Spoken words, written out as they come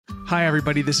Hi,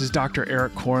 everybody. This is Dr.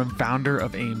 Eric Korem, founder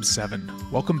of AIM7.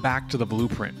 Welcome back to The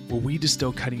Blueprint, where we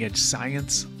distill cutting-edge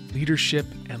science, leadership,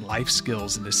 and life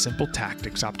skills into simple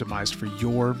tactics optimized for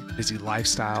your busy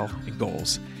lifestyle and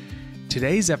goals.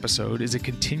 Today's episode is a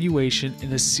continuation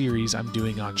in a series I'm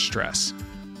doing on stress,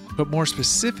 but more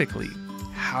specifically,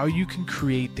 how you can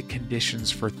create the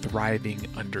conditions for thriving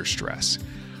under stress.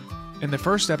 In the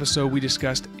first episode, we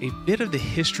discussed a bit of the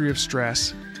history of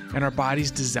stress and our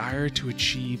body's desire to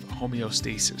achieve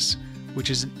homeostasis, which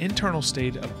is an internal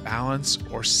state of balance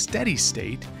or steady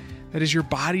state that is your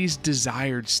body's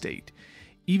desired state.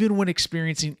 Even when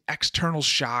experiencing external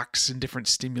shocks and different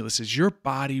stimuluses, your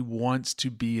body wants to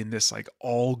be in this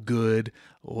all good,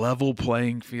 level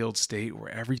playing field state where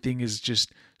everything is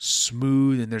just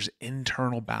smooth and there's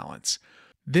internal balance.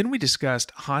 Then we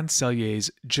discussed Hans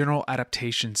Selye's general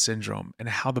adaptation syndrome and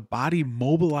how the body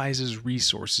mobilizes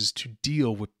resources to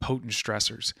deal with potent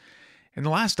stressors. In the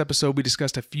last episode, we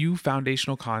discussed a few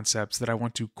foundational concepts that I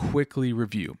want to quickly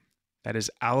review. That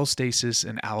is allostasis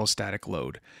and allostatic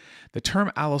load. The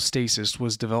term allostasis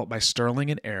was developed by Stirling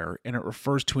and Eyre, and it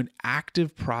refers to an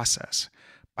active process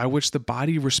by which the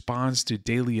body responds to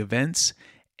daily events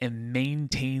and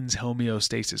maintains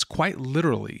homeostasis. Quite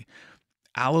literally,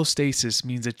 allostasis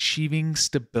means achieving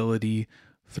stability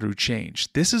through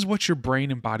change. This is what your brain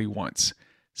and body wants,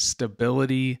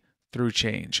 stability through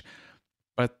change.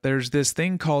 But there's this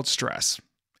thing called stress,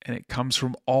 and it comes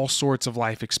from all sorts of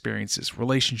life experiences,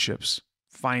 relationships,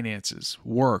 finances,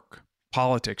 work,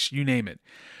 politics, you name it.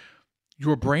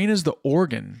 Your brain is the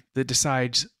organ that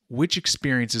decides which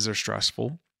experiences are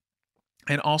stressful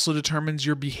and also determines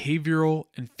your behavioral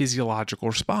and physiological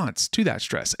response to that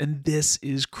stress. And this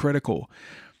is critical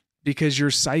because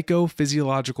your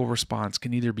psychophysiological response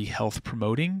can either be health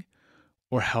promoting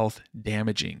or health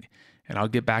damaging. And I'll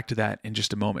get back to that in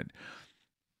just a moment.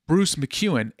 Bruce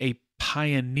McEwen, a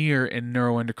pioneer in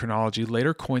neuroendocrinology,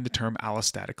 later coined the term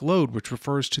allostatic load, which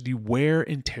refers to the wear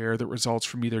and tear that results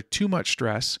from either too much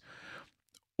stress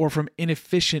or from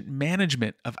inefficient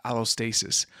management of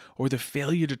allostasis, or the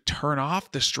failure to turn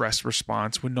off the stress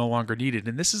response when no longer needed.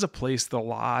 And this is a place that a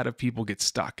lot of people get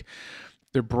stuck.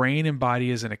 Their brain and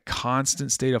body is in a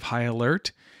constant state of high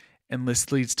alert, and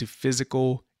this leads to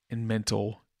physical and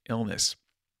mental illness.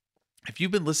 If you've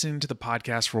been listening to the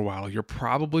podcast for a while, you're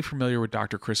probably familiar with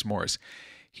Dr. Chris Morris.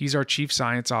 He's our Chief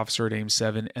Science Officer at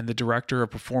AIM7 and the Director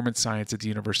of Performance Science at the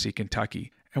University of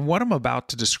Kentucky. And what I'm about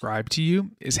to describe to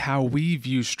you is how we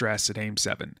view stress at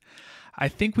AIM7. I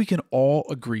think we can all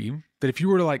agree that if you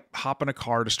were to hop in a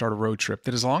car to start a road trip,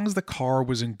 that as long as the car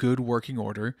was in good working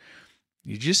order,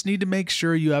 you just need to make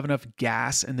sure you have enough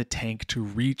gas in the tank to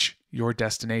reach your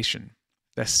destination.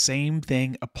 The same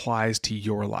thing applies to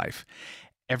your life.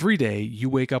 Every day, you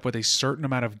wake up with a certain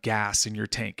amount of gas in your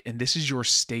tank, and this is your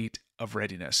state of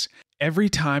readiness. Every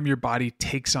time your body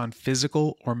takes on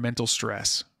physical or mental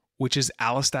stress, which is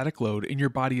allostatic load, and your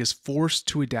body is forced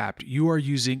to adapt, you are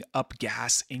using up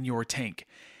gas in your tank.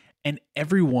 And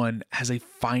everyone has a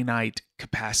finite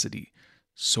capacity.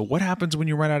 So what happens when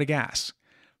you run out of gas?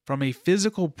 From a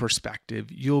physical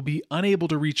perspective, you'll be unable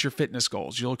to reach your fitness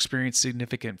goals. You'll experience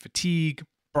significant fatigue,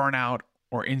 burnout,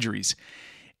 or injuries.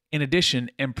 In addition,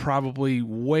 and probably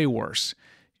way worse,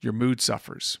 your mood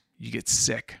suffers. You get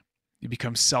sick. You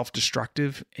become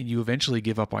self-destructive, and you eventually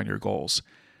give up on your goals.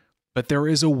 But there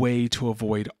is a way to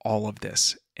avoid all of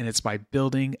this, and it's by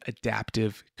building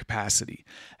adaptive capacity.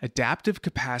 Adaptive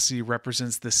capacity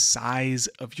represents the size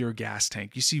of your gas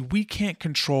tank. You see, we can't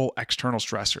control external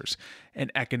stressors,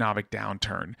 an economic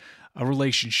downturn, a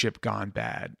relationship gone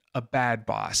bad, a bad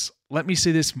boss. Let me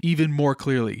say this even more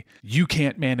clearly. You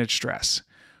can't manage stress.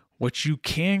 What you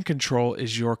can control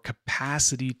is your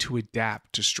capacity to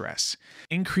adapt to stress.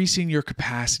 Increasing your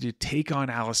capacity to take on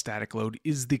allostatic load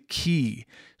is the key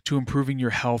to improving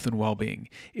your health and well-being.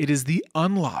 It is the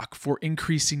unlock for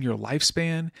increasing your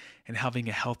lifespan and having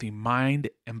a healthy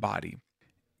mind and body.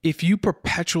 If you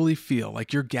perpetually feel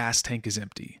like your gas tank is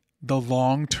empty, the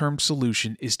long-term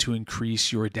solution is to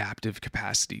increase your adaptive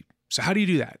capacity. So how do you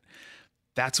do that?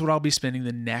 That's what I'll be spending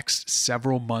the next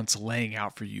several months laying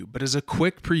out for you. But as a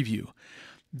quick preview,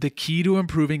 the key to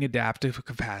improving adaptive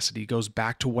capacity goes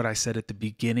back to what I said at the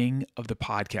beginning of the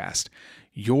podcast.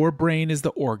 Your brain is the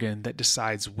organ that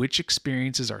decides which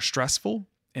experiences are stressful,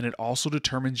 and it also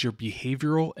determines your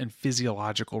behavioral and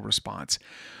physiological response.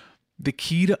 The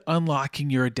key to unlocking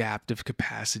your adaptive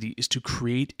capacity is to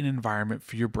create an environment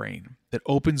for your brain that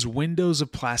opens windows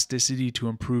of plasticity to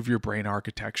improve your brain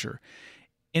architecture.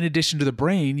 In addition to the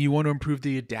brain, you want to improve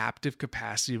the adaptive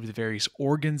capacity of the various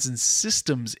organs and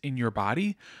systems in your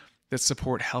body that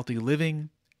support healthy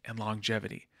living and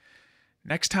longevity.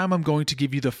 Next time, I'm going to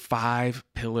give you the 5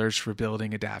 pillars for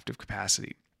building adaptive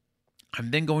capacity.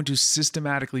 I'm then going to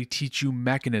systematically teach you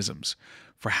mechanisms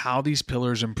for how these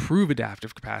pillars improve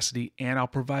adaptive capacity, and I'll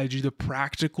provide you the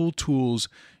practical tools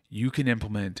you can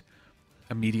implement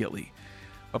immediately.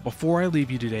 But before I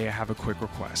leave you today, I have a quick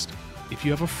request. If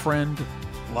you have a friend,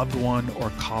 loved one,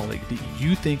 or colleague that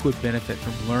you think would benefit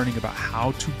from learning about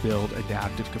how to build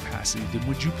adaptive capacity, then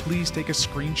would you please take a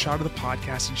screenshot of the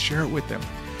podcast and share it with them?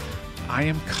 I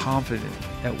am confident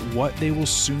that what they will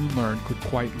soon learn could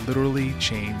quite literally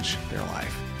change their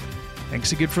life.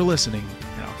 Thanks again for listening,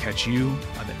 and I'll catch you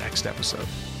on the next episode.